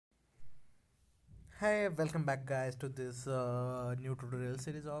Hey, welcome back guys to this new tutorial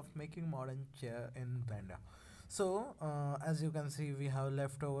series of making modern chair in Blender. As you can see, we have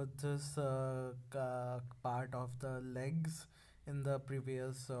left over this part of the legs in the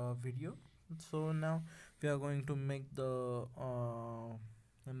previous video. So now we are going to make the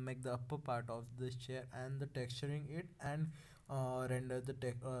upper part of this chair and the texturing it and render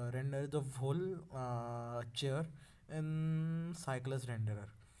the whole chair in Cyclus renderer.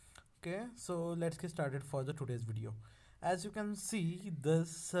 Okay, so let's get started for the today's video. As you can see,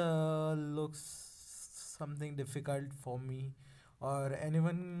 this looks something difficult for me or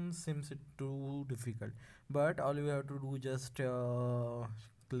anyone seems it too difficult, but all you have to do just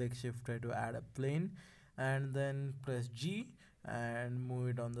click shift try to add a plane and then press G and move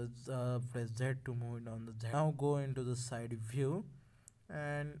it on the press Z to move it on the Z. Now go into the side view,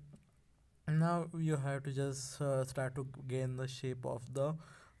 and now you have to just start to gain the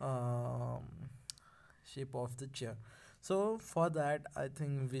um, shape of the chair. So for that I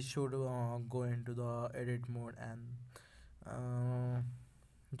think we should go into the edit mode and uh,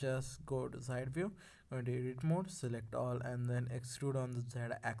 just go to side view, go into edit mode, select all and then extrude on the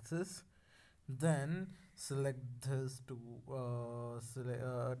Z axis, then select this to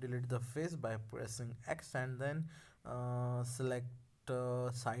delete the face by pressing X, and then select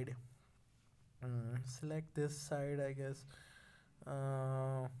side. Select this side, I guess.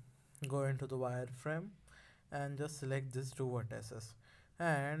 uh, Go into the wireframe and just select these two vertices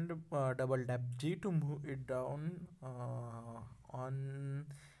and double tap G to move it down on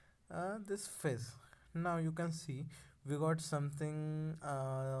this face. Now you can see we got something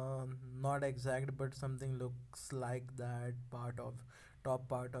not exact but something looks like that part of top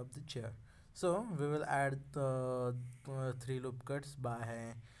part of the chair. So we will add the three loop cuts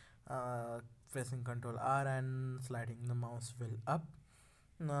by uh, pressing Ctrl R and sliding the mouse wheel up.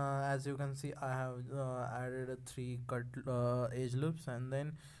 As you can see, I have added a three cut edge loops and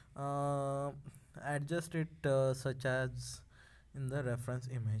then uh, adjust it such as in the reference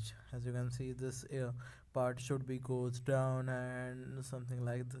image. As you can see, this part should be goes down and something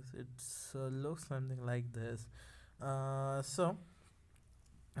like this. It's looks something like this.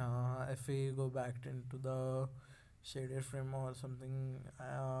 If we go back into the shaded frame or something,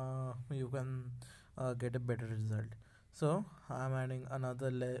 you can get a better result. So I'm adding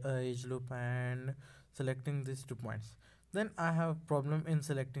another edge loop and selecting these 2 points. Then I have problem in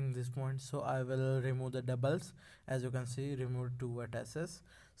selecting these points, so I will remove the doubles. As you can see, remove two vertices.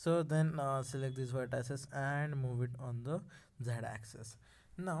 So then select these vertices and move it on the Z axis.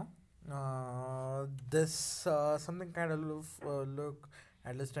 Now this something kind of look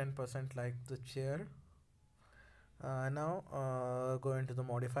at least 10% like the chair. Now go into the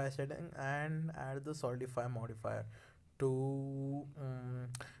modifier setting and add the solidify modifier to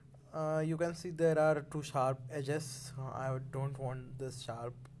you can see there are two sharp edges. I don't want this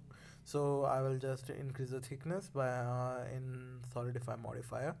sharp, so I will just increase the thickness by in solidify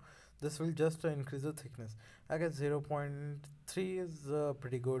modifier. This will just increase the thickness. I guess 0.3 is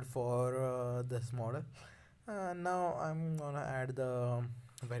pretty good for this model. Now I'm gonna add the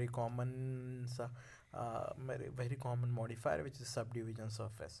very common very common modifier, which is subdivision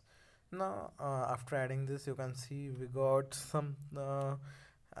surface. Now after adding this, you can see we got uh,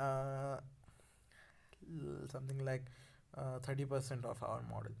 something like 30% of our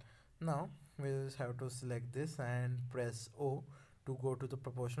model. Now we just have to select this and press O to go to the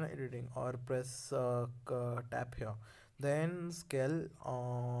proportional editing, or press tap here, then scale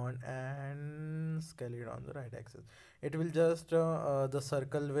on and scale it on the right axis. It will just the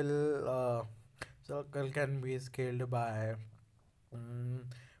circle can be scaled by um,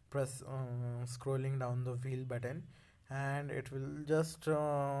 press scrolling down the wheel button, and it will just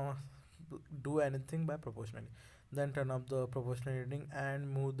do anything by proportionally. Then turn up the proportional editing and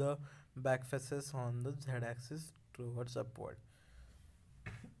move the back faces on the Z axis towards upward.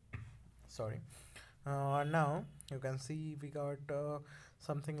 Sorry. Now you can see we got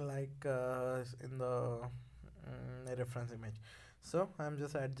something like in the reference image. So I'm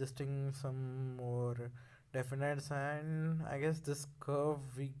just adjusting some more definites, and I guess this curve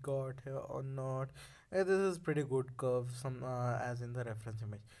we got here or not. This is pretty good curve, some as in the reference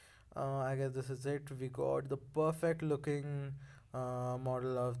image. I guess this is it. We got the perfect looking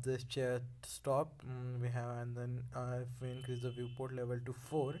model of this chair stop. We have, and then if we increase the viewport level to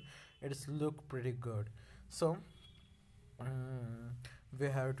 4, it's look pretty good. So we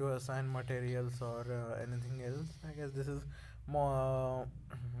have to assign materials or anything else. I guess this is more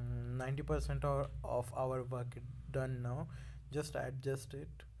 90% of our work done now. Just adjust it.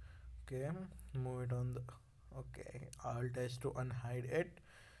 Okay, move it on the, okay, alt h to unhide it.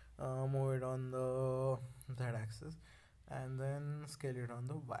 move it on the z axis, and then scale it on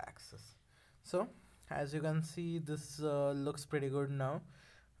the y axis. So as you can see, this looks pretty good now.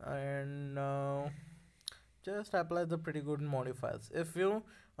 And just apply the pretty good modifiers. If you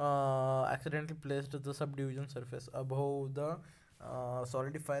accidentally placed the subdivision surface above the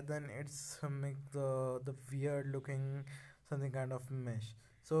solidify, then it's make the weird looking something kind of mesh.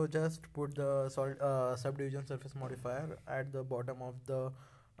 So just put the subdivision surface modifier at the bottom of the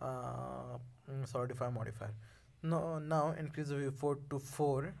solidify modifier. Now increase the viewport to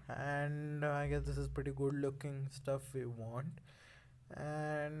 4, and I guess this is pretty good looking stuff we want.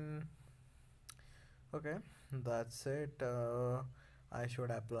 And okay, that's it. I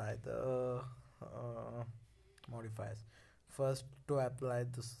should apply the modifiers. First to apply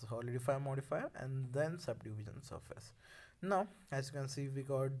the solidify modifier and then subdivision surface. Now as you can see, we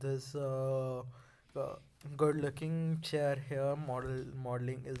got this good looking chair here.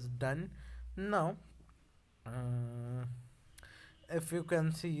 Modeling is done. Now if you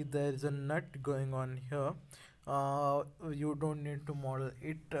can see, there is a nut going on here. You don't need to model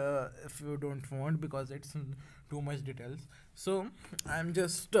it if you don't want, because it's too much details. So I'm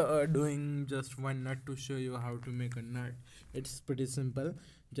just doing just one nut to show you how to make a nut. It's pretty simple.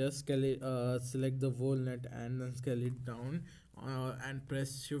 Just scale it, select the whole nut and then scale it down, and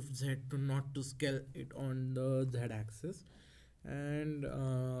press shift Z to not to scale it on the Z axis, and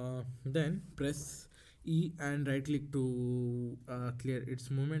then press E and right click to clear its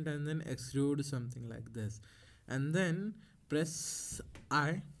movement, and then extrude something like this, and then press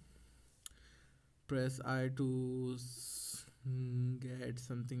I to get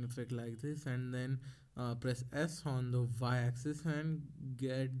something effect like this, and then press S on the Y axis and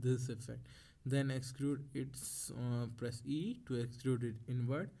get this effect. Then extrude its press E to extrude it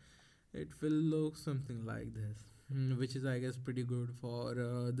inward. It will look something like this, which is I guess pretty good for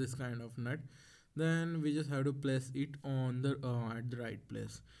this kind of nut. Then we just have to place it on the at the right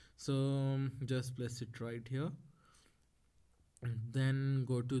place. So just place it right here, then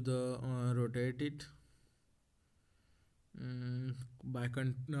go to the rotate it by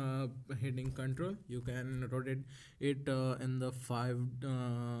hitting control. You can rotate it in the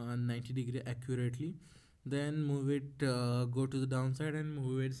 590 degree accurately, then move it, go to the downside and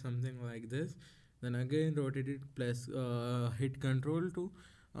move it something like this, then again rotate it, plus hit control to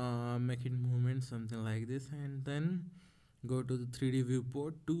make it movement something like this, and then go to the 3D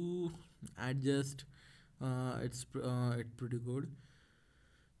viewport to adjust. It's pretty good.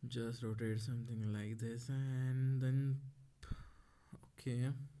 Just rotate something like this, and then okay,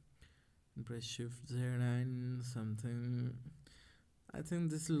 press shift Z and something. I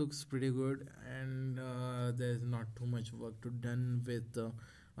think this looks pretty good, and there's not too much work to done with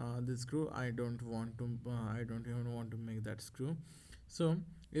this screw. I don't even want to make that screw. So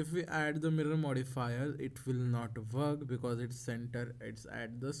if we add the mirror modifier, it will not work because it's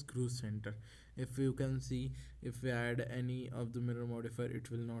at the screw center. If you can see, if we add any of the mirror modifier,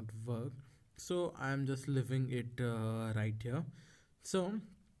 it will not work. So I'm just leaving it right here. So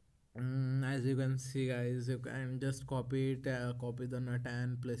as you can see, guys, you can just copy it, copy the nut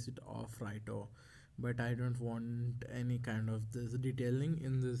and place it off right over. But I don't want any kind of this detailing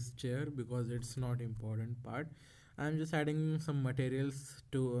in this chair because it's not important part. I'm just adding some materials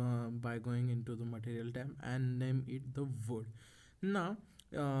to by going into the material tab and name it the wood. Now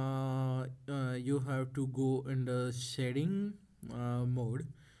you have to go in the shading mode,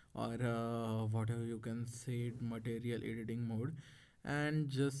 or whatever you can say, material editing mode, and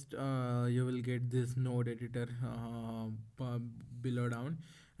just you will get this node editor below down,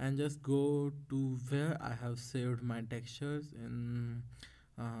 and just go to where I have saved my textures in,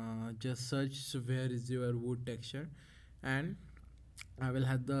 just search where is your wood texture, and I will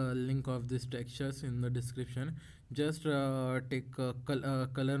have the link of these textures in the description. Just take a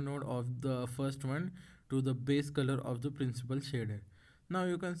color node of the first one to the base color of the principal shader. Now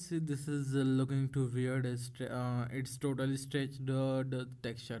you can see this is looking too weird. It's totally stretched the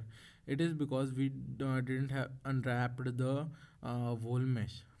texture. It is because we didn't have unwrapped the whole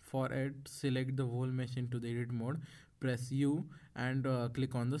mesh. For it, select the whole mesh into the edit mode, press U, and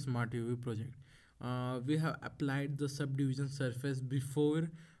click on the Smart UV project. We have applied the subdivision surface before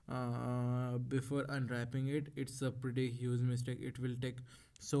unwrapping it. It's a pretty huge mistake. It will take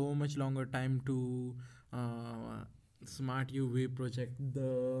so much longer time to Smart UV project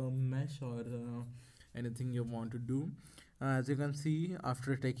the mesh or anything you want to do. As you can see,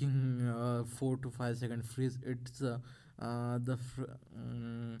 after taking 4 to 5 second freeze, it's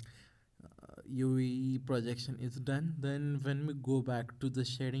UV projection is done. Then when we go back to the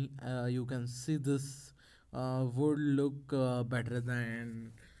shading, you can see this would look better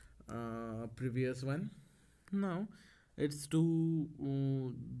than previous one. Now it's to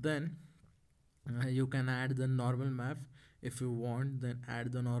then you can add the normal map if you want, then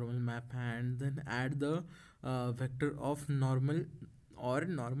add the normal map and then add the vector of normal or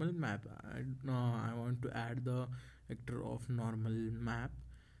normal map. I want to add the vector of normal map,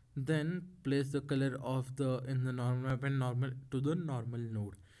 then place the color of the in the normal map and normal to the normal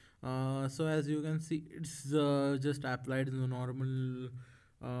node. So as you can see, it's just applied in the normal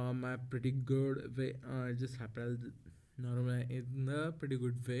map pretty good way. Just applied normal in a pretty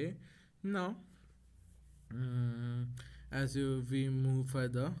good way. Now Mm, as we move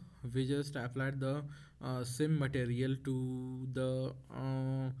further, we just applied the same material to the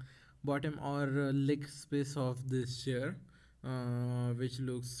bottom or leg space of this chair, which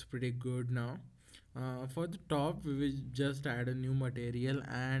looks pretty good now. For the top, we will just add a new material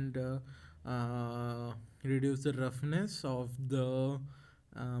and reduce the roughness of the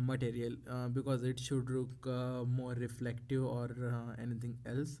material because it should look more reflective or anything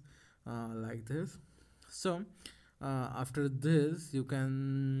else like this. So after this you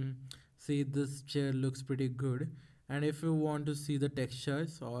can see this chair looks pretty good, and if you want to see the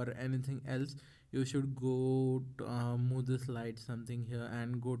textures or anything else, you should go to, move the slide something here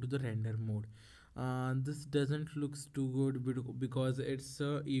and go to the render mode. This doesn't looks too good because it's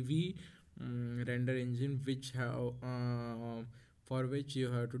a EV render engine which have for which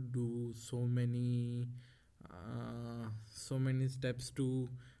you have to do so many steps to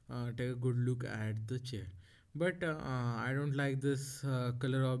take a good look at the chair. But I don't like this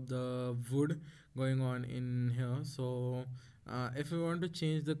color of the wood going on in here. So if you want to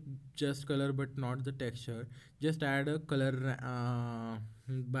change the just color but not the texture, just add a color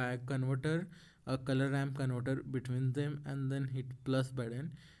back converter, a color ramp converter between them, and then hit plus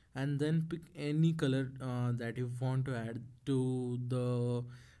button, and then pick any color that you want to add to the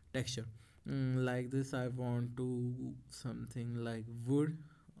texture. Like this I want to something like wood,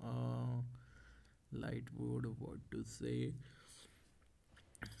 light wood, what to say,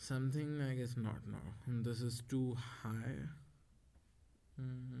 something I guess not now. This is too high.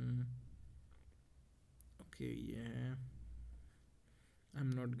 mm, okay, yeah,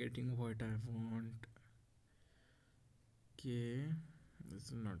 I'm not getting what I want. Okay, this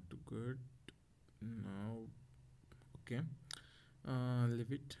is not too good now. Okay,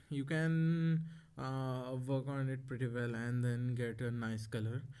 leave it. You can work on it pretty well and then get a nice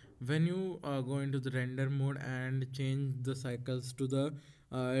color. When you go into the render mode and change the cycles to the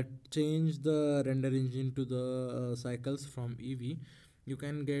change the render engine to the cycles from EV, you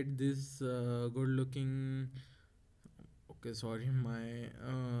can get this good looking. Okay, sorry, my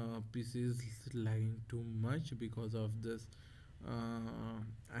PC is lagging too much because of this.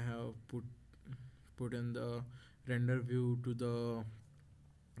 I have put in the render view to the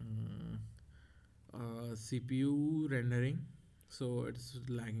CPU rendering, so it's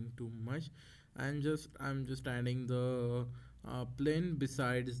lagging too much. And I'm just adding the plane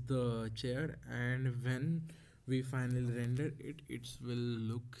besides the chair, and when we finally render it, it will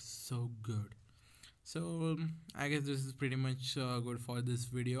look so good. So I guess this is pretty much good for this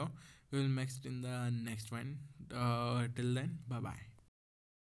video. We will next in the next one. Till then, bye bye.